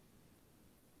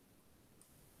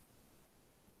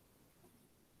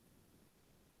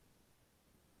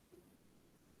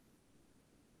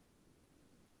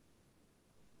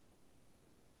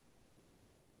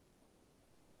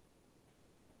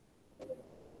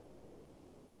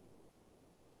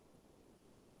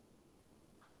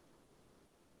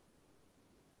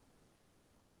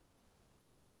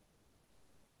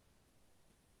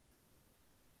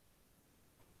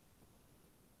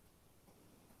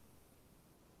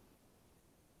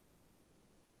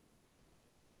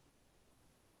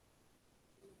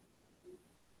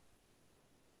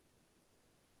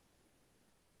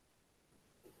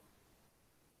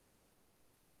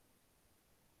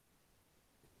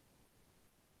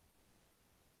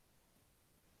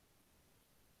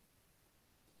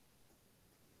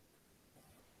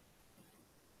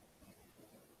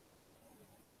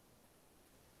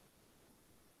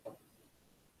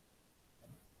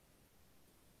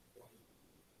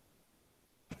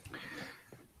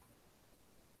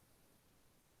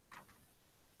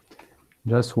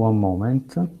 Just one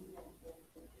moment.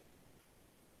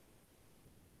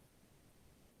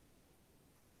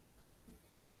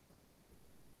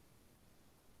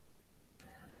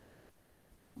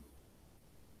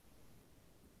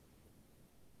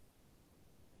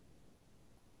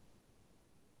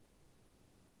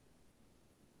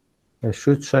 I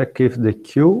should check if the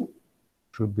Q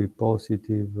should be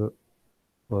positive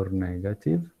or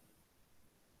negative.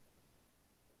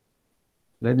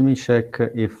 Let me check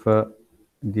if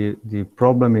the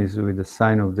problem is with the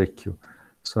sign of the Q.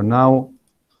 So now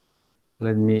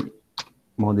let me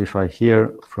modify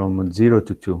here from 0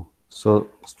 to 2, so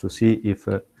to see if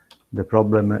the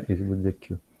problem is with the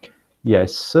Q.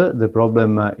 Yes, the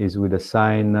problem is with the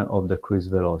sign of the cruise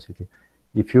velocity.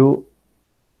 If you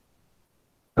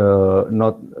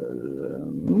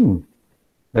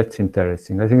that's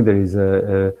interesting. I think there is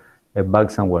a bug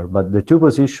somewhere, but the two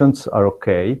positions are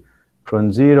okay.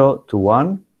 From 0 to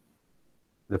 1,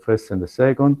 the first and the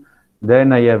second,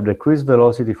 Then I have the cruise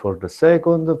velocity for the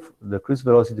second. The cruise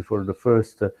velocity for the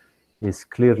first is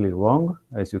clearly wrong,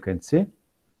 as you can see.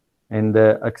 And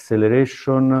the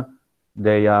acceleration,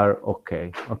 they are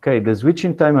okay. Okay, the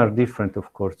switching time are different,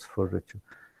 of course, for the two.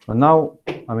 But now,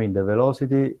 I mean, the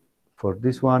velocity for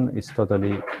this one is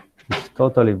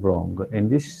totally wrong. And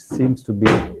this seems to be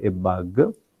a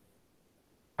bug.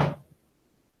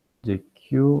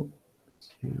 GQ0.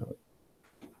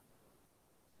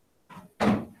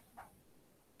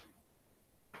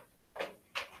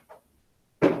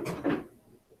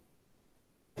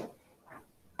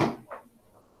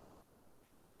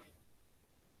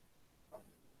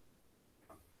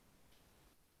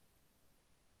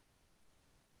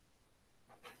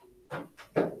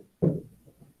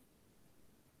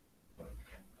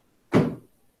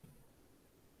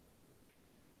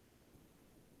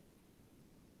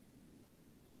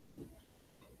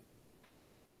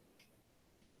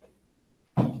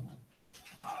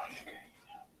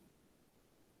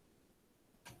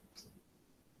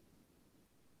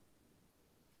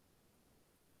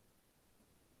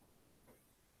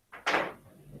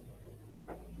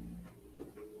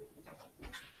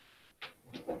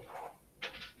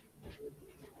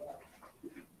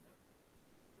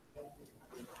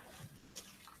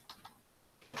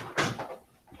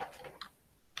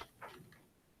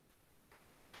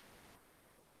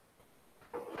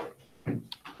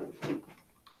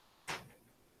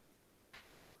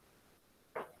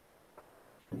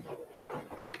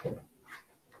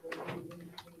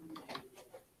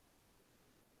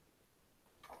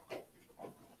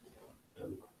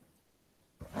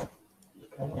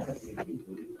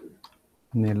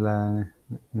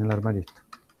 Nell'armadietto.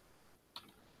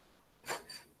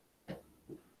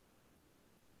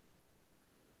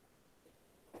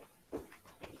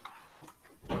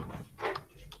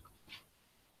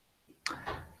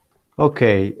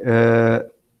 Okay,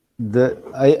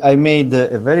 I made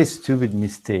a very stupid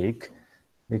mistake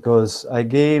because I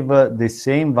gave the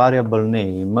same variable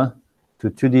name to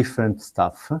two different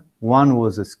stuff. One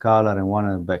was a scalar and one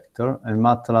a vector, and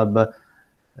Matlab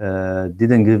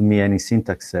didn't give me any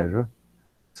syntax error.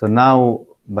 So now,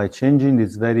 by changing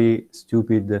this very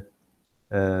stupid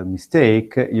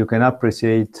mistake, you can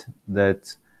appreciate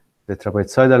that the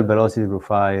trapezoidal velocity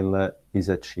profile is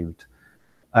achieved.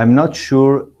 I'm not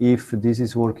sure if this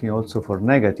is working also for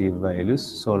negative values,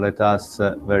 so let us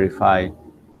verify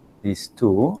these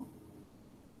two.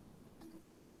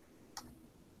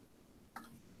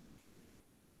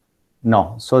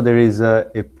 No, so there is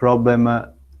a problem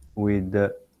with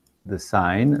the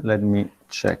sign. Let me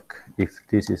check if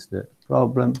this is the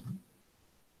problem.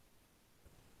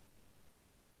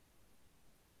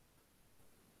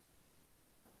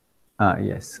 Ah,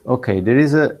 yes. Okay, there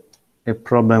is a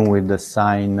problem with the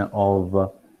sign of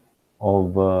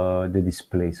the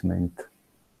displacement.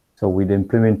 So with the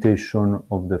implementation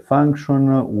of the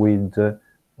function with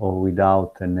or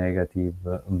without a negative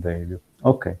value.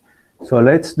 Okay, so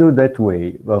let's do that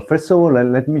way. Well, first of all,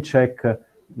 let me check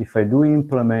if I do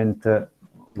implement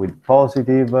with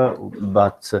positive,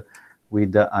 but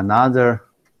with another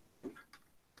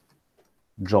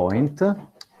joint.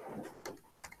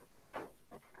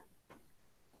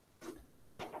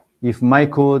 If my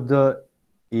code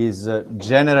is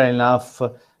general enough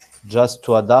just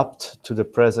to adapt to the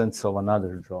presence of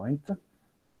another joint.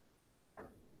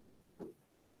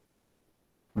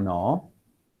 No.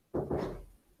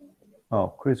 Oh,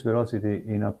 cruise velocity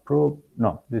in a probe.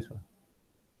 No, this one.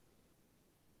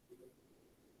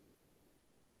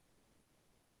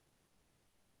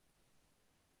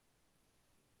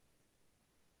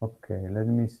 Okay, let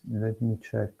me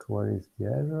check what is the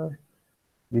error.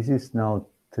 This is now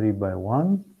 3 by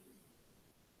 1.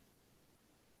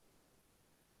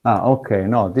 Ah, okay,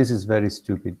 no, this is very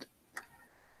stupid.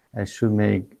 I should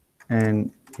make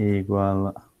n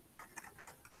equal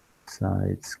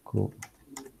sides q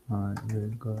I will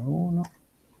go 1.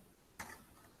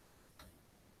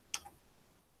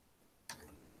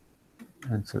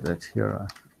 And so that here are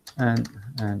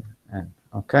n,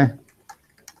 okay?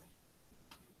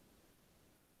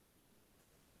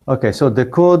 Okay, so the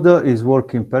code is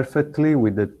working perfectly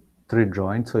with the 3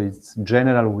 joints, so it's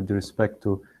general with respect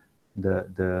to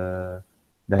the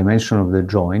dimension of the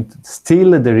joint.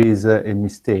 Still, there is a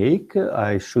mistake.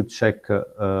 I should check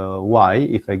why.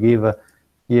 If I give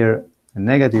here a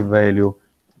negative value,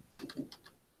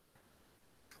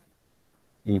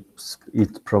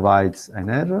 it provides an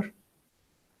error.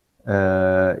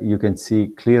 You can see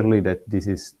clearly that this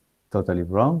is totally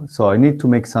wrong. So I need to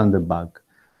make some debug.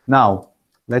 Now,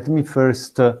 let me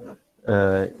first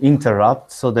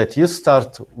interrupt so that you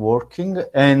start working,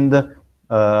 and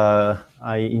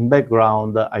in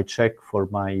background, I check for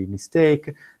my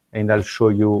mistake, and I'll show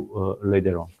you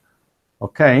later on.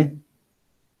 Okay?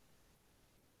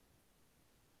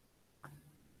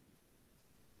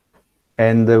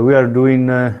 And we are doing,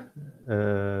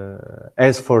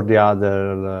 as for the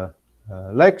other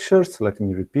lectures, let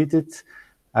me repeat it.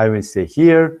 I will say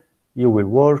here, you will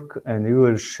work and you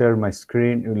will share my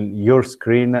screen, your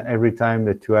screen, every time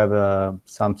that you have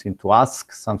something to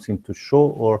ask, something to show,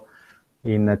 or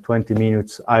in 20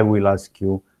 minutes, I will ask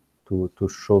you to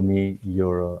show me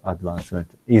your advancement.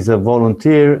 It's a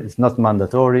volunteer, it's not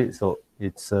mandatory, so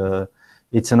it's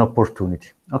an opportunity,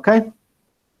 okay?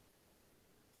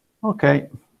 Okay,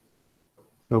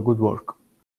 so good work.